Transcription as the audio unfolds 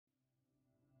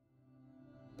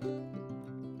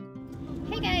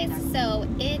Hey guys, so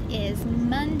it is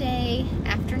Monday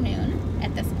afternoon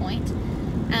at this point.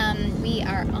 We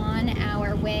are on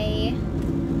our way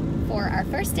for our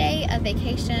first day of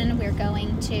vacation. We're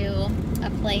going to a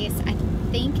place, I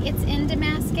think it's in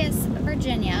Damascus,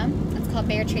 Virginia. It's called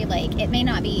Beartree Lake. It may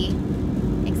not be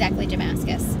exactly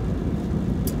Damascus,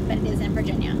 but it is in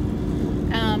Virginia.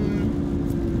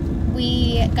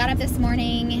 We got up this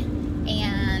morning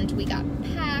and we got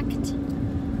packed,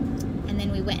 and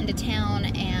then we went into town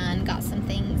and got some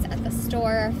things at the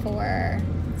store for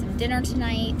some dinner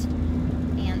tonight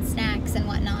and snacks and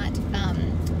whatnot.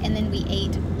 And then we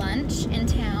ate lunch in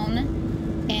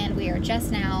town, and we are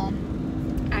just now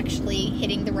actually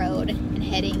hitting the road and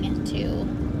heading to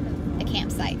a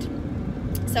campsite.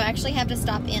 So I actually have to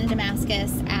stop in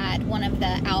Damascus at one of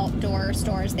the outdoor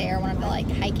stores there, one of the like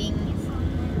hiking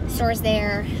stores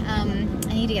there.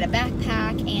 I need to get a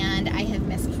backpack, and I have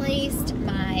misplaced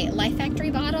my Life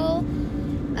Factory bottle,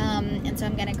 and so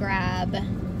I'm gonna grab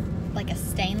like a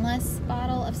stainless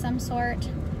bottle of some sort,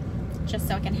 just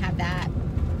so I can have that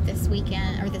this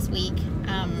weekend or this week,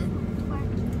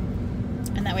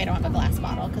 and that way I don't have a glass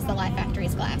bottle, because the Life Factory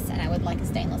is glass and I would like a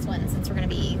stainless one since we're gonna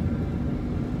be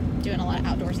doing a lot of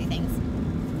outdoorsy things.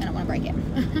 I don't want to break it.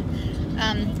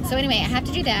 So anyway, I have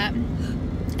to do that,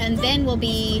 and then we'll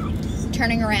be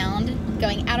turning around,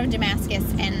 going out of Damascus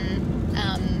and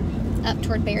up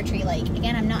toward Beartree Lake.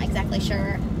 Again, I'm not exactly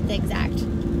sure the exact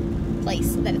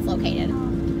place that it's located,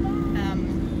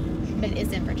 but it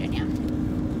is in Virginia,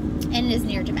 and it is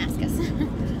near Damascus.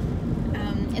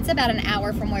 It's about an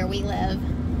hour from where we live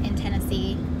in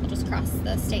Tennessee. We'll just cross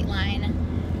the state line.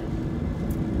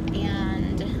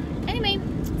 And anyway,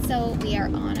 so we are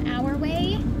on our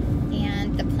way,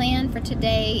 and the plan for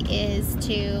today is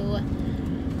to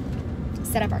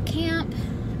set up our camp,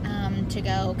 to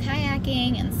go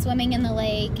kayaking and swimming in the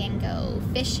lake and go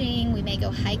fishing. We may go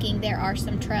hiking. There are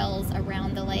some trails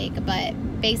around the lake, but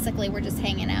basically we're just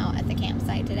hanging out at the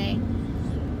campsite today.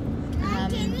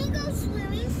 Can we go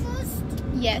swimming first?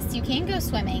 Yes, you can go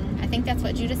swimming. I think that's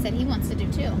what Judah said he wants to do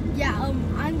too. Yeah,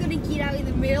 I'm gonna get out in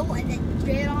the middle and then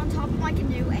get on top of my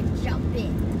canoe and jump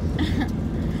in.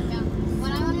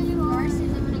 What I want to do first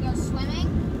is I'm gonna go swimming,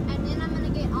 and then I'm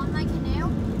gonna get on my canoe,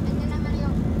 and then I'm gonna go,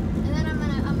 and then I'm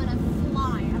gonna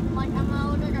fly.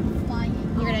 I'm flying.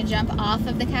 You're gonna jump off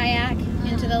of the kayak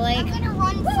into the lake. I'm gonna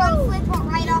run front flip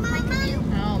right off my canoe.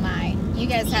 Oh my! You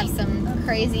guys have some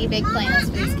crazy big plans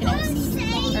for these canoes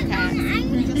or kayaks. I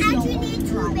actually need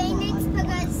 2 bandits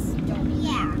because,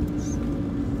 yeah.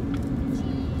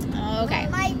 Okay.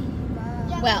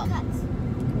 Well,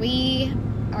 we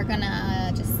are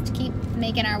gonna just keep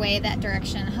making our way that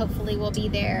direction. Hopefully we'll be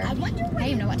there. I don't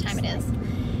even know what time it is.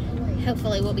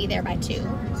 Hopefully we'll be there by 2,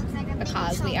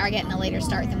 because we are getting a later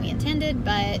start than we intended,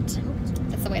 but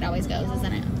that's the way it always goes,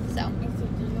 isn't it? So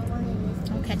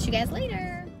I'll catch you guys later.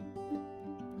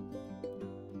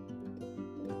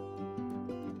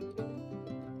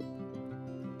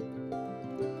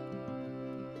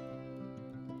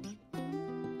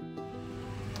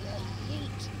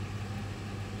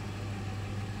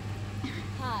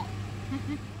 Hi.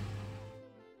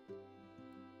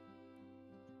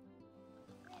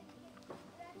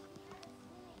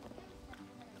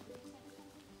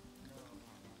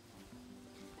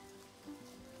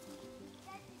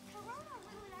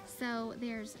 So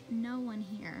there's no one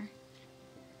here.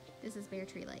 This is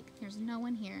Beartree Lake. There's no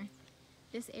one here.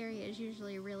 This area is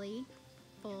usually really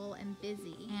full and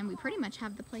busy, and we pretty much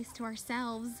have the place to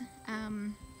ourselves.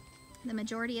 The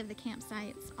majority of the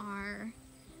campsites are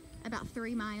about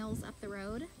 3 miles up the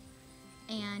road,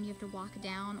 and you have to walk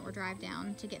down or drive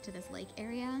down to get to this lake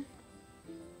area.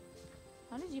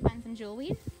 Oh, did you find some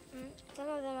jewelweed? Some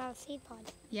of them have seed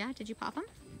pods. Yeah, did you pop them?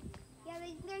 Yeah,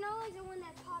 they're not like the one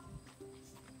that pop.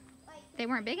 They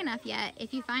weren't big enough yet.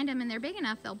 If you find them and they're big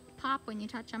enough, they'll pop when you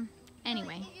touch them.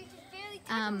 Anyway,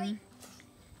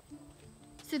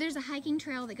 so there's a hiking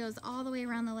trail that goes all the way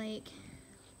around the lake.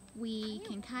 We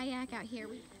can kayak out here,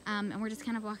 and we're just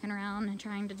kind of walking around and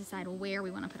trying to decide where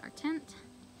we want to put our tent.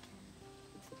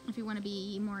 If we want to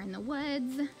be more in the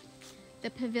woods. The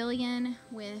pavilion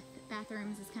with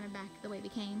bathrooms is kind of back the way we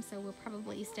came, so we'll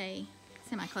probably stay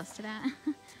semi-close to that.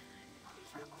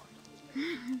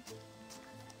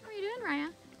 What are you doing, Raya?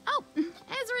 Oh,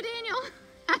 Ezra Daniel.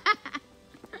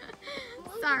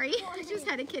 Sorry, I just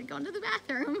had a kid going to the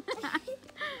bathroom.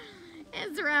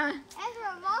 Ezra,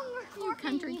 you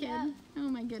country kid. Oh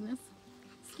my goodness.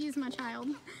 Excuse my child.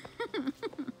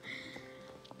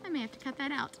 I may have to cut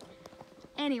that out.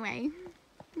 Anyway,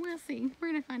 we'll see. We're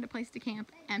gonna find a place to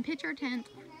camp and pitch our tent,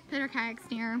 put our kayaks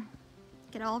near,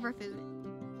 get all of our food.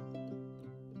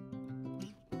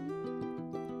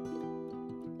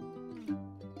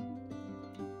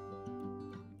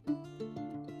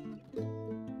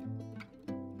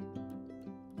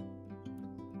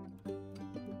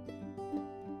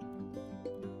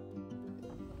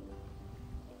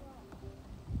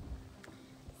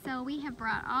 So we have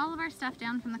brought all of our stuff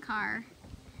down from the car.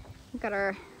 We've got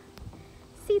our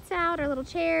seats out, our little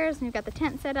chairs, and we've got the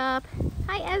tent set up.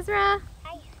 Hi, Ezra.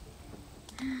 Hi.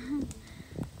 And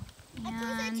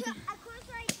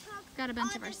got a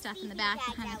bunch of our stuff in the back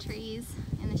behind the trees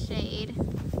in the shade.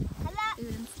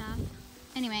 Food and stuff.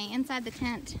 Anyway, inside the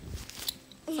tent,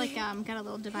 it's like got a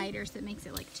little divider, so it makes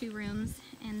it like 2 rooms.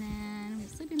 And then we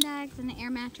have sleeping bags and an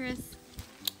air mattress.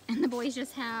 And the boys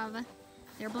just have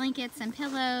their blankets and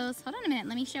pillows. Hold on a minute,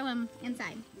 let me show them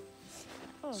inside.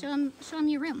 Oh. Show them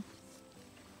your room.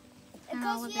 And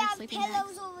all Because of we their have sleeping pillows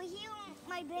bags. over here,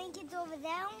 my blankets over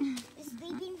there, the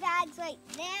sleeping bags right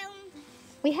there.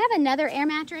 We have another air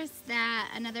mattress I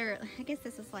guess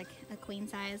this is like a queen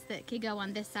size that could go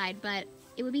on this side, but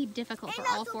it would be difficult for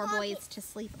all 4 boys to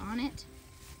sleep on it.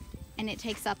 And it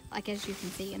takes up, like as you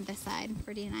can see in this side,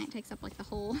 for Dee and I, it takes up like the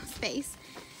whole space.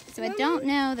 So I don't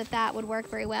know that that would work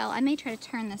very well. I may try to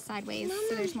turn this sideways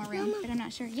so there's more room, but I'm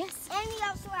not sure. Yes? And we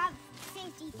also have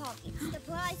safety pockets to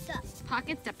put our stuff.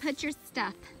 Pockets to put your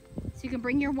stuff. So you can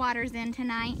bring your waters in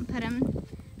tonight and put them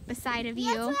beside of We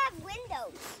you. also have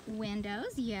windows.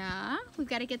 Windows, yeah. We've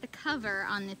got to get the cover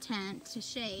on the tent to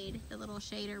shade, the little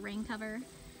shade or rain cover,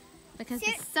 because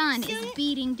the sun is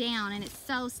beating down and it's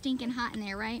so stinking hot in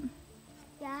there, right?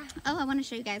 Yeah. Oh, I want to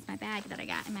show you guys my bag that I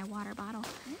got in my water bottle.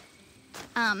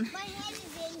 My head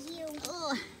is in here.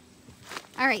 Ugh.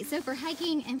 All right, so for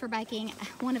hiking and for biking,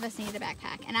 one of us needed a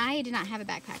backpack, and I did not have a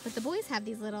backpack, but the boys have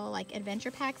these little like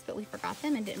adventure packs, but we forgot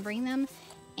them and didn't bring them,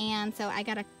 and so I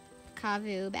got a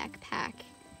Kavu backpack.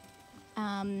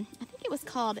 I think it was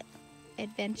called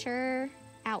Adventure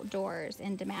Outdoors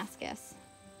in Damascus.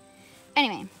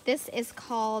 Anyway, this is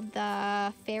called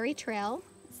the Fairy Trail.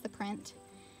 It's the print.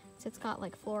 So it's got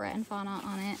like flora and fauna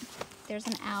on it. There's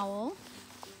an owl,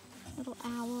 little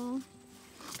owl,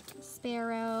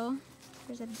 sparrow,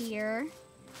 there's a deer,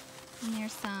 and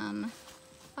there's a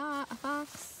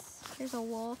fox, there's a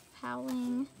wolf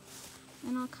howling,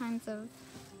 and all kinds of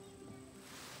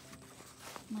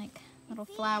like little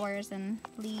flowers and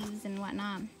leaves and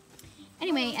whatnot.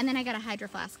 Anyway, and then I got a hydro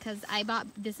flask because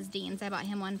this is Dean's, I bought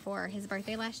him one for his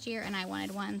birthday last year and I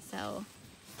wanted one, so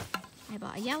I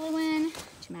bought a yellow one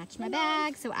to match my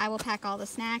bag. So I will pack all the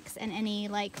snacks and any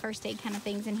like first aid kind of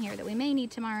things in here that we may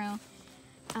need tomorrow.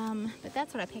 But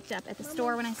that's what I picked up at the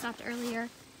store when I stopped earlier.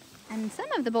 And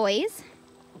some of the boys,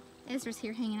 Ezra's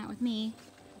here hanging out with me.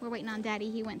 We're waiting on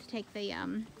Daddy. He went to take the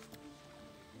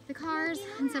cars,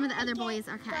 and some of the other boys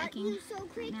are kayaking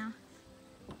right now.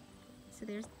 So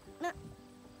there's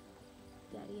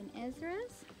Daddy and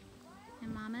Ezra's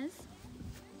and Mama's,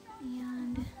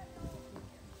 and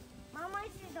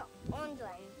Mama's is the orange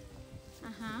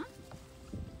one.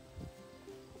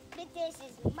 But this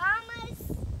is Mama's,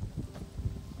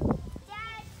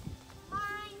 Dad's,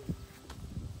 mine,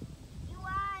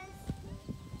 yours,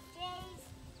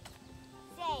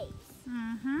 Jay's.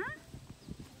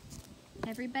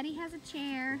 Everybody has a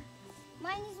chair,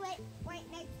 Mine is right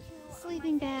next to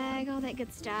sleeping bag, all that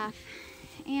good stuff.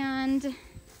 And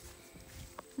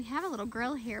we have a little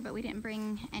grill here, but we didn't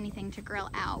bring anything to grill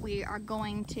out. We are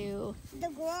going to... The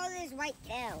grill is right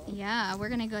there. Yeah, we're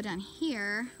gonna go down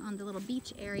here on the little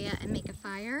beach area and make a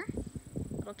fire,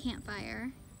 little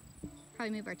campfire.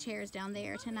 Probably move our chairs down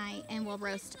there tonight, and we'll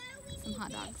roast some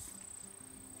hot dogs.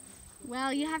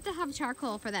 Well, you have to have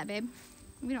charcoal for that, babe.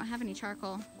 We don't have any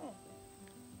charcoal.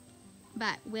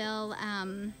 But we'll,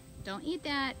 don't eat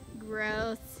that.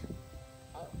 Gross.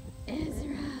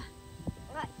 Ezra.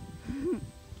 What?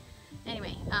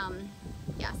 Anyway,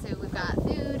 yeah, so we've got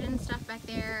food and stuff back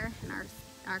there, and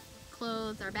our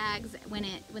clothes, our bags.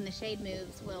 When the shade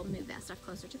moves, we'll move that stuff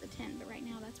closer to the tent, but right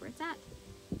now that's where it's at.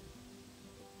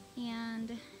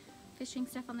 And fishing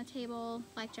stuff on the table,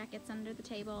 life jackets under the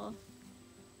table.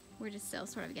 We're just still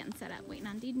sort of getting set up, waiting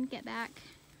on Dean to get back,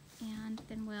 and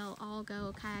then we'll all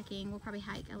go kayaking. We'll probably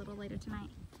hike a little later tonight.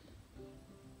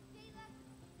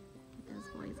 Get those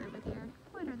boys over there.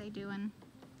 What are they doing?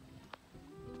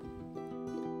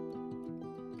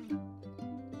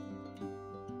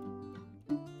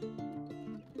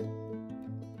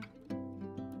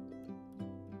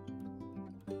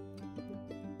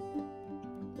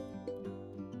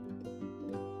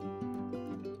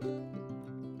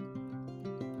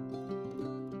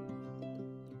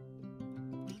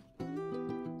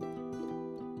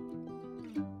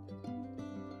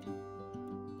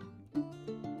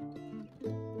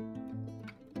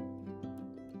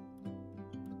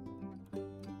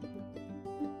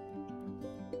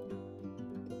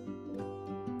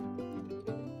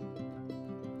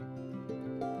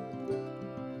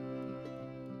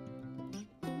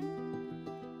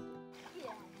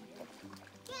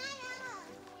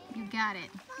 got it.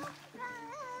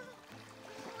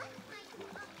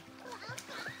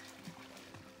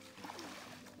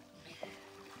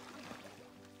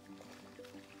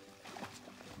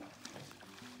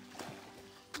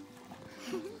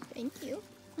 Thank you.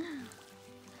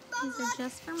 These are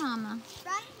just for Mama.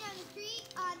 Riding down the street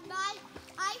on my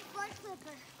ice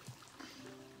clipper.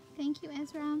 Thank you,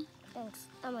 Ezra. Thanks.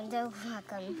 I'm a dog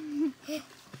welcome.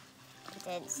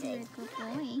 That's You're a it. good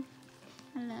boy.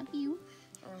 I love you.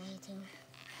 I hate him.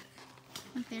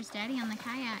 Look, there's Daddy on the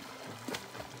kayak.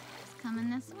 He's coming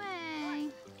this way.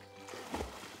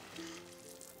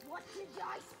 What did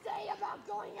I say about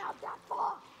going out that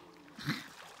far?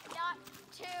 Not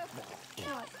to.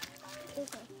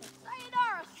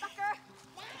 Sayonara, sucker.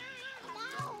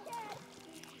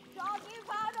 Doggy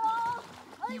paddle.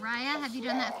 Uriah, have you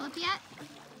done that flip yet?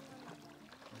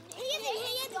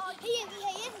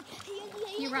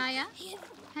 Uriah,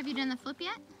 have you done the flip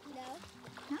yet? No.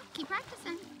 No, keep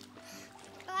practicing.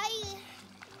 Bye.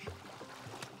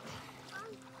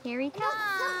 Here he comes,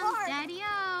 hard.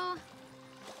 Daddy-o.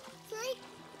 3.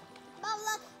 Mom,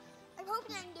 look. I'm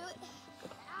hoping I can do it.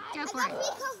 Go for I got it.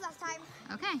 pretty close last time.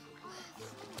 Okay.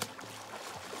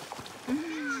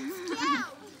 Yeah.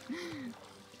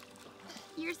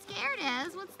 You're scared,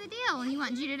 Ez. What's the deal? You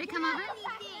want Judah to come over?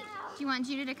 Do you want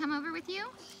Judah to come over with you?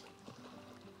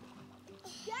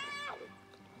 Dad,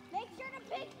 make sure to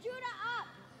pick Judah up.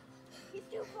 He's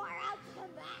too far out to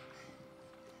come back.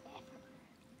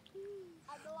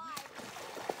 I'm alive.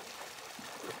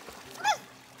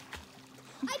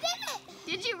 I did it!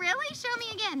 Did you really? Show me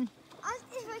again.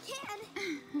 If I can.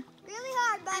 Really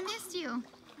hard, but I missed you.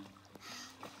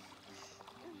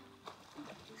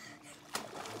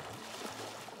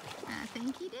 I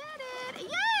think you did it. Yay!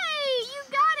 You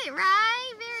got it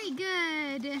right. Very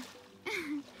good.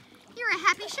 You're a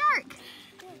happy shark.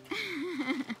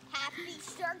 happy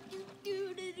shark.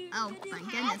 Oh my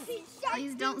goodness.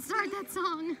 Please don't start that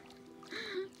song.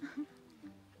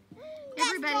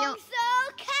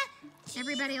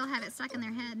 Everybody will have it stuck in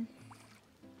their head.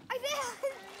 I did.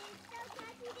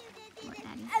 What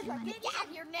Daddy's Ezra, doing. get out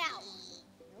here now.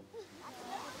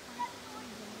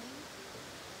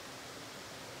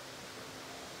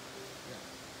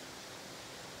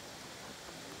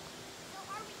 So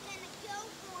are we gonna go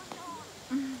for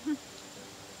it?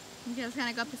 You just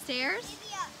gonna go up the stairs?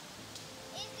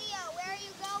 India, where are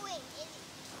you going?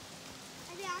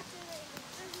 I think actually,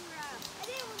 I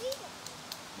didn't believe it.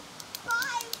 5.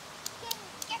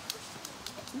 Get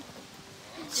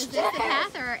Is this the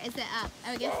path or is it up?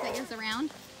 Oh, I guess that goes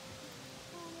around.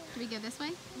 Do we go this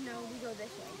way? No, we go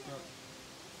this way.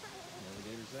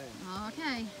 Navigator's saying.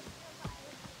 Okay.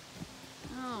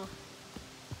 Oh.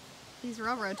 These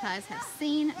railroad ties have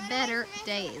seen better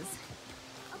days.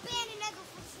 Abandoned Eagle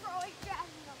for throwing trash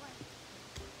in the lake.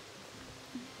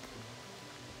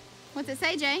 What's it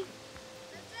say, Jay?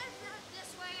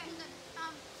 This way, and then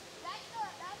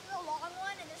that's the long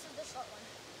one, and this is the short one.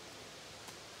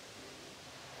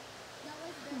 That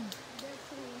was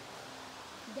Beartree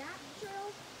Gap Trail,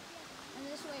 and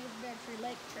this way is Beartree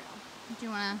Lake Trail. Do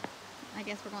you wanna? I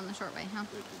guess we're going the short way, huh?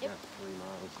 We got 3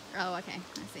 miles. Oh, okay.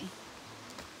 I see.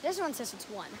 This one says it's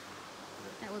 1.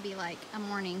 That would be like a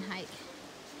morning hike.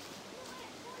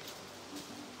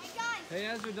 Hey guys, Hey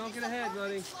Ezra, don't get ahead,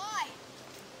 buddy. slide.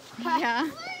 Yeah.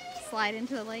 Slide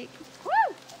into the lake.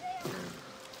 Woo!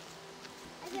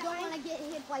 You don't want to get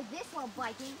hit by this while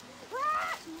biking.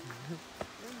 God,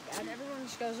 everyone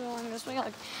just goes along this way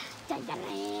like.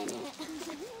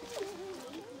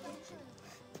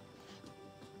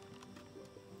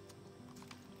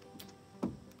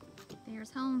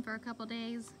 There's home for a couple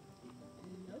days.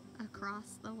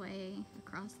 Across the way,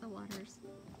 across the waters.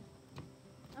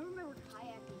 I remember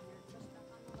kayaking here just up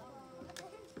on the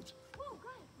lake. Whoa,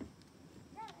 guys.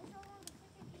 Dad, I saw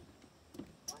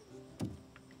one of the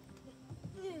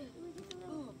fishing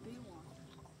Ooh, a big one.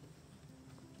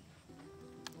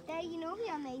 Dad, you know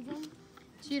he's amazing.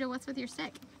 Judah, what's with your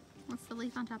stick? What's the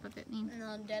leaf on top of it mean? And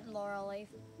a dead laurel leaf.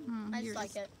 Hmm, I yours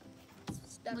just like it.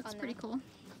 Stuck Looks on pretty there. cool.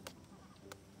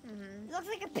 Mm-hmm. Looks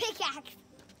like a pickaxe.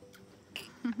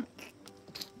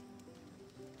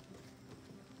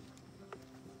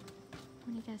 What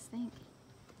do you guys think?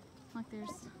 Look, there's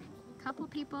a couple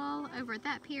people over at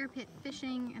that pier pit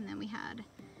fishing, and then we had,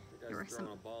 there were some,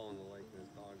 a ball in the lake and his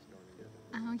dog's going to get it.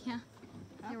 oh yeah,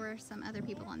 there were some other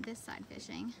people on this side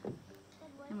fishing.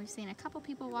 And we've seen a couple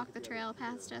people walk the trail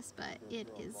past us, but it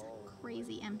is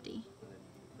crazy empty.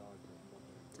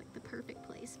 It's like the perfect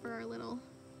place for our little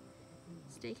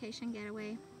staycation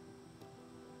getaway.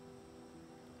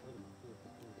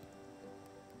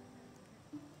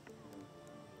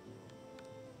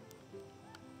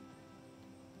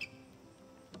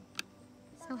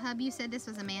 So Hub, you said this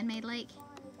was a man-made lake?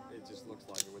 It just looks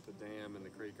like it with the dam and the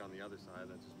creek on the other side.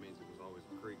 That just means it was always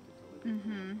a creek until it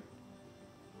Mm-hmm.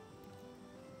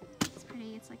 It's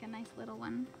pretty. It's like a nice little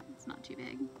one. It's not too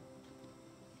big.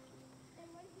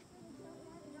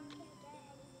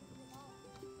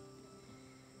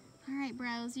 All right,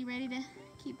 bros. You ready to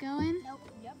keep going? Nope.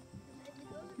 Yep.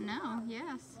 No.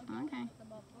 Yes. Okay.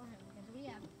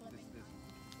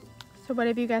 So what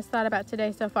have you guys thought about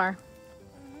today so far?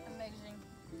 Amazing.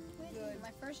 Good.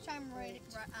 My first time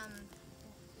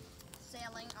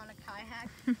sailing on a kayak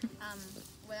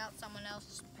without someone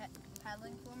else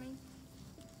paddling for me.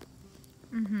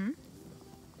 Mm-hmm.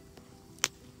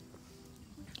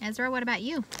 Ezra, what about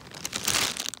you?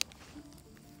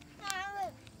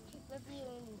 With you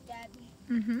and Dad.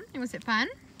 Mm-hmm. Was it fun?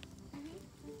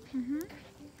 Mm-hmm.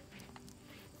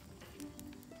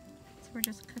 So we're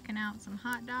just cooking out some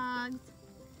hot dogs.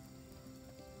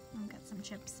 We've got some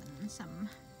chips and some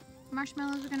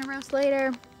marshmallows we're gonna roast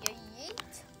later.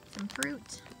 Some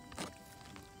fruit.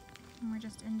 And we're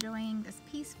just enjoying this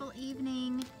peaceful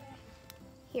evening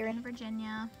here in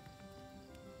Virginia.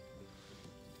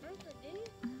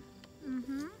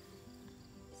 Mm-hmm.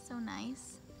 So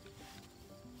nice.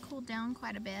 Cooled down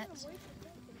quite a bit.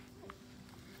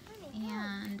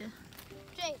 And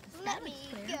Jake, the sky let me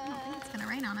looks clear. go. I don't think it's gonna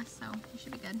rain on us, so we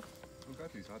should be good. Who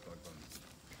got these hot dog buns?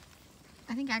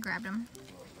 I think I grabbed them.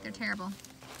 They're terrible.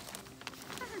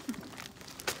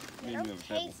 You have a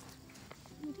pebble.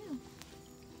 We do.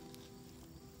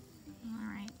 All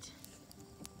right.